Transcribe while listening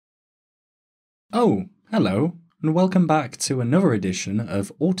Oh, hello, and welcome back to another edition of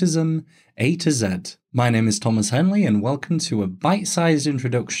Autism A to Z. My name is Thomas Henley, and welcome to a bite-sized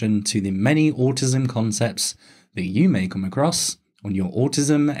introduction to the many autism concepts that you may come across on your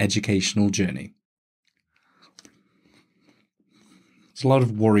autism educational journey. There's a lot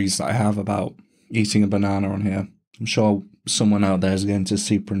of worries that I have about eating a banana on here. I'm sure someone out there is going to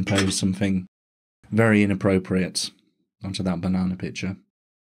superimpose something very inappropriate onto that banana picture.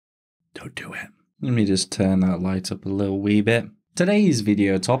 Don't do it. Let me just turn that light up a little wee bit. Today's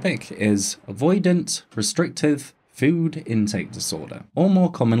video topic is Avoidant Restrictive Food Intake Disorder, or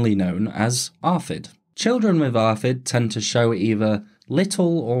more commonly known as ARFID. Children with ARFID tend to show either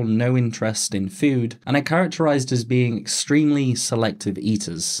little or no interest in food and are characterized as being extremely selective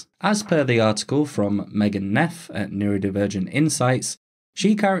eaters. As per the article from Megan Neff at Neurodivergent Insights,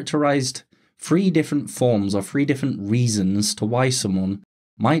 she characterized 3 different forms or 3 different reasons to why someone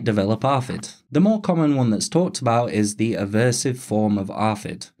might develop ARFID. The more common one that's talked about is the aversive form of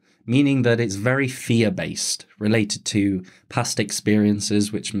ARFID, meaning that it's very fear-based, related to past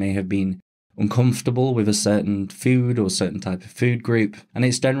experiences which may have been uncomfortable with a certain food or certain type of food group, and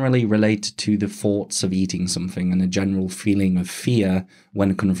it's generally related to the thoughts of eating something and a general feeling of fear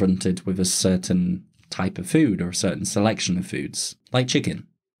when confronted with a certain type of food or a certain selection of foods, like chicken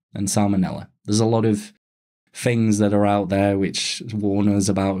and salmonella. There's a lot of things that are out there which warn us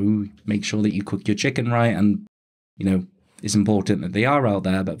about, make sure that you cook your chicken right, and, it's important that they are out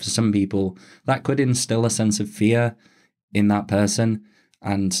there, but for some people, that could instill a sense of fear in that person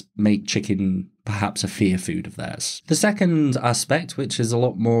and make chicken perhaps a fear food of theirs. The second aspect, which is a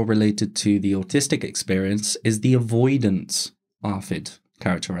lot more related to the autistic experience, is the avoidant ARFID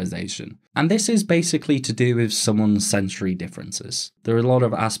characterization. And this is basically to do with someone's sensory differences. There are a lot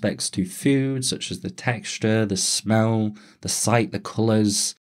of aspects to food, such as the texture, the smell, the sight, the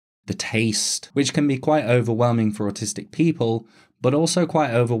colours, the taste, which can be quite overwhelming for autistic people, but also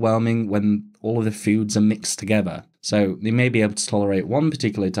quite overwhelming when all of the foods are mixed together. So they may be able to tolerate one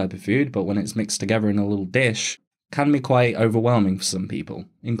particular type of food, but when it's mixed together in a little dish, can be quite overwhelming for some people,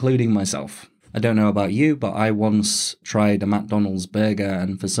 including myself. I don't know about you, but I once tried a McDonald's burger,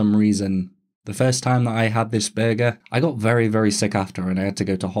 and for some reason, the first time that I had this burger, I got very, very sick after, and I had to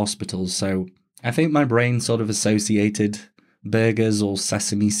go to hospital. So I think my brain sort of associated burgers or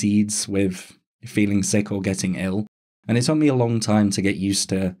sesame seeds with feeling sick or getting ill, and it took me a long time to get used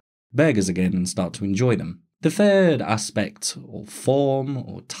to burgers again and start to enjoy them. The third aspect, or form,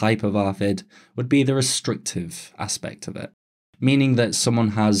 or type of ARFID would be the restrictive aspect of it, meaning that someone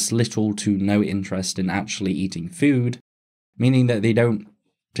has little to no interest in actually eating food, meaning that they don't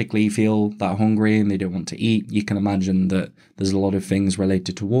particularly feel that hungry and they don't want to eat. You can imagine that there's a lot of things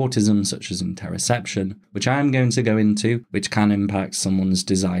related to autism, such as interoception, which I am going to go into, which can impact someone's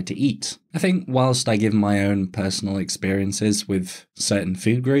desire to eat. I think whilst I give my own personal experiences with certain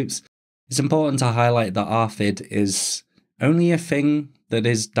food groups, it's important to highlight that ARFID is only a thing that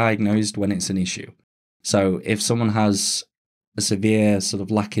is diagnosed when it's an issue. So if someone has a severe sort of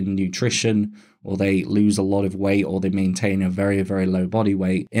lack in nutrition, or they lose a lot of weight, or they maintain a very, very low body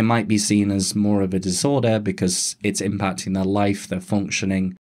weight, it might be seen as more of a disorder because it's impacting their life, their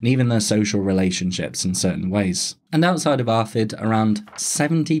functioning, and even their social relationships in certain ways. And outside of ARFID, around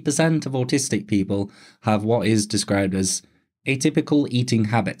 70% of autistic people have what is described as atypical eating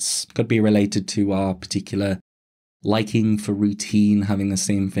habits. Could be related to our particular liking for routine, having the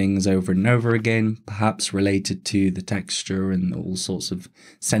same things over and over again, perhaps related to the texture and all sorts of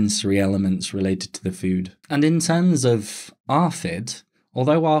sensory elements related to the food. And in terms of ARFID,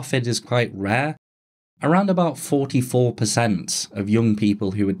 although ARFID is quite rare, around about 44% of young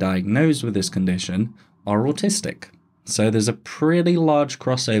people who are diagnosed with this condition are autistic. So there's a pretty large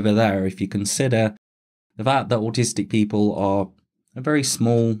crossover there if you consider the fact that autistic people are a very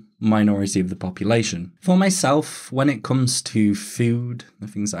small minority of the population. For myself, when it comes to food, the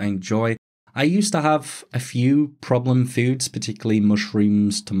things that I enjoy, I used to have a few problem foods, particularly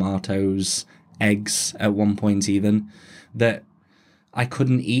mushrooms, tomatoes, eggs at one point even, that I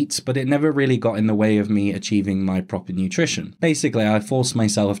couldn't eat, but it never really got in the way of me achieving my proper nutrition. Basically, I forced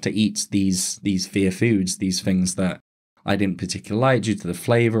myself to eat these fear foods, these things that I didn't particularly like due to the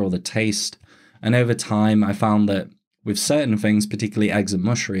flavour or the taste, and over time I found that with certain things, particularly eggs and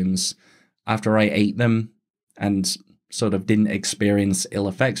mushrooms, after I ate them and sort of didn't experience ill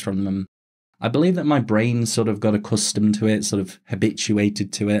effects from them, I believe that my brain sort of got accustomed to it, sort of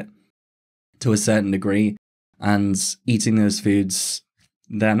habituated to it to a certain degree, and eating those foods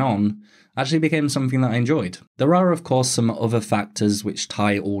then on actually became something that I enjoyed. There are, of course, some other factors which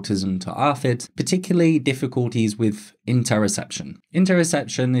tie autism to ARFID, particularly difficulties with interoception.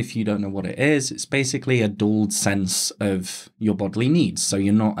 Interoception, if you don't know what it is, it's basically a dulled sense of your bodily needs. So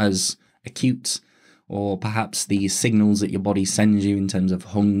you're not as acute, or perhaps the signals that your body sends you in terms of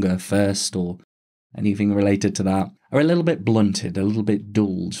hunger, thirst, or anything related to that are a little bit blunted, a little bit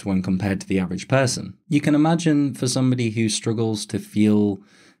dulled when compared to the average person. You can imagine for somebody who struggles to feel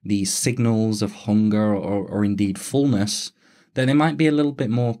the signals of hunger or indeed fullness, that they might be a little bit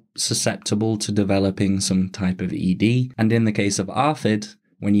more susceptible to developing some type of ED. And in the case of ARFID,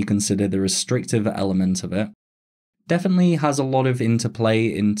 when you consider the restrictive element of it, definitely has a lot of interplay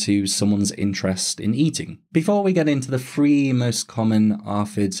into someone's interest in eating. Before we get into the 3 most common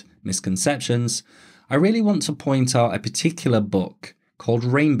ARFID misconceptions, I really want to point out a particular book called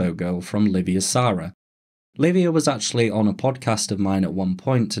Rainbow Girl from Livia Sara. Livia was actually on a podcast of mine at one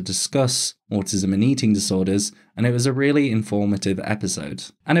point to discuss autism and eating disorders, and it was a really informative episode.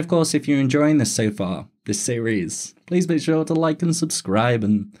 And of course, if you're enjoying this so far, this series, please make sure to like and subscribe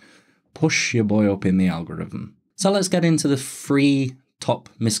and push your boy up in the algorithm. So let's get into the 3 top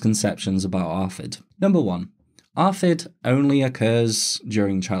misconceptions about ARFID. Number 1, ARFID only occurs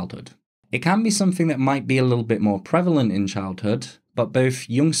during childhood. It can be something that might be a little bit more prevalent in childhood, but both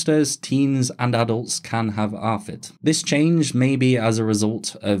youngsters, teens, and adults can have ARFID. This change may be as a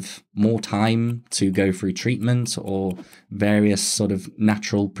result of more time to go through treatment or various sort of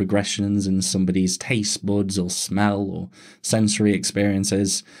natural progressions in somebody's taste buds or smell or sensory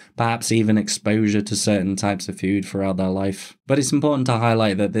experiences, perhaps even exposure to certain types of food throughout their life. But it's important to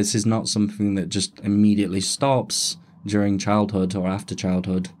highlight that this is not something that just immediately stops during childhood or after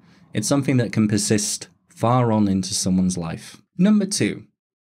childhood. It's something that can persist far on into someone's life. Number 2,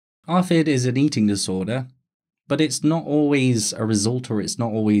 ARFID is an eating disorder, but it's not always a result, or it's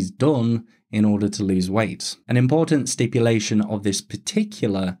not always done in order to lose weight. An important stipulation of this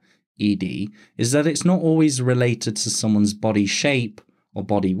particular ED is that it's not always related to someone's body shape or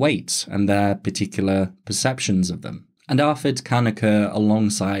body weight and their particular perceptions of them. And ARFID can occur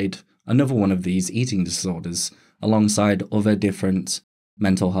alongside another one of these eating disorders, alongside other different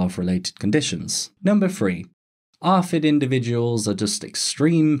mental health related conditions. Number 3, ARFID individuals are just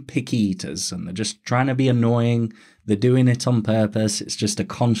extreme picky eaters, and they're just trying to be annoying. They're doing it on purpose. It's just a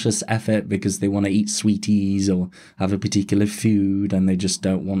conscious effort because they want to eat sweeties or have a particular food, and they just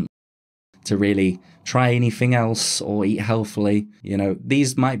don't want to really try anything else or eat healthily. You know,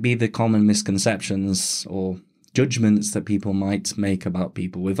 these might be the common misconceptions or judgments that people might make about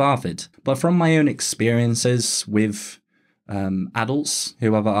people with ARFID. But from my own experiences with adults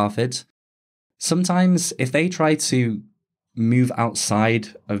who have ARFID, sometimes if they try to move outside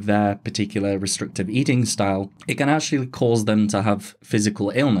of their particular restrictive eating style, it can actually cause them to have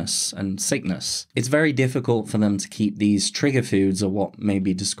physical illness and sickness. It's very difficult for them to keep these trigger foods, or what may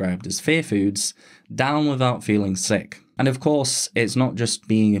be described as fear foods, down without feeling sick. And of course, it's not just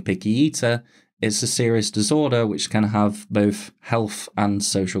being a picky eater, it's a serious disorder which can have both health and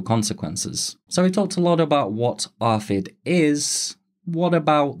social consequences. So we talked a lot about what ARFID is. What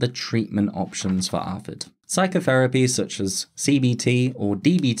about the treatment options for ARFID? Psychotherapy such as CBT or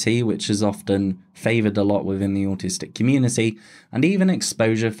DBT, which is often favoured a lot within the autistic community, and even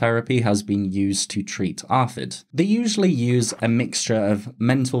exposure therapy has been used to treat ARFID. They usually use a mixture of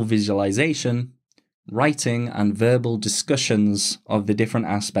mental visualization, writing, and verbal discussions of the different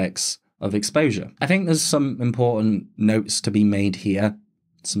aspects of exposure. I think there's some important notes to be made here.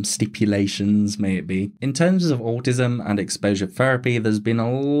 Some stipulations, may it be. In terms of autism and exposure therapy, there's been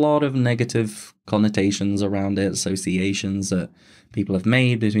a lot of negative connotations around it, associations that people have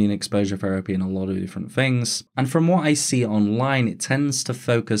made between exposure therapy and a lot of different things. And from what I see online, it tends to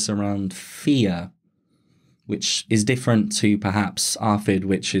focus around fear, which is different to perhaps ARFID,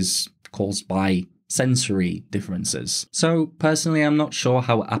 which is caused by sensory differences. So personally, I'm not sure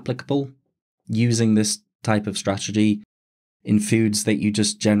how applicable using this type of strategy in foods that you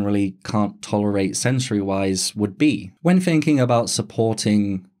just generally can't tolerate sensory-wise would be. When thinking about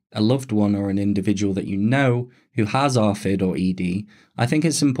supporting a loved one or an individual that you know who has ARFID or ED, I think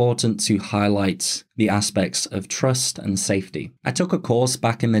it's important to highlight the aspects of trust and safety. I took a course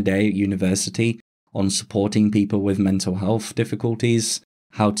back in the day at university on supporting people with mental health difficulties,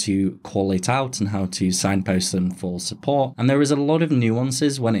 how to call it out and how to signpost them for support. And there is a lot of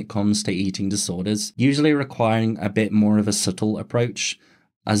nuances when it comes to eating disorders, usually requiring a bit more of a subtle approach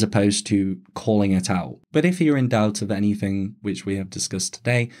as opposed to calling it out. But if you're in doubt of anything which we have discussed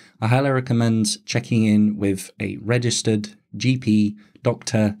today, I highly recommend checking in with a registered GP,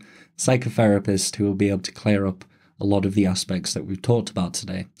 doctor, psychotherapist who will be able to clear up a lot of the aspects that we've talked about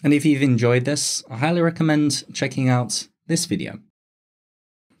today. And if you've enjoyed this, I highly recommend checking out this video.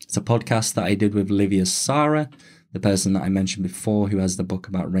 It's a podcast that I did with Livia Sara, the person that I mentioned before who has the book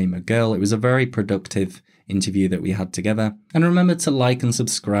about Rainbow Girl. It was a very productive interview that we had together. And remember to like and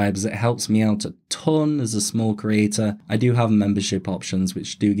subscribe as it helps me out a ton as a small creator. I do have membership options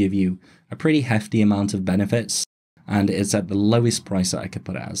which do give you a pretty hefty amount of benefits, and it's at the lowest price that I could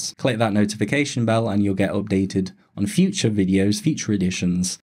put it as. Click that notification bell and you'll get updated on future videos, future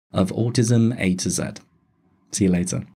editions of Autism A to Z. See you later.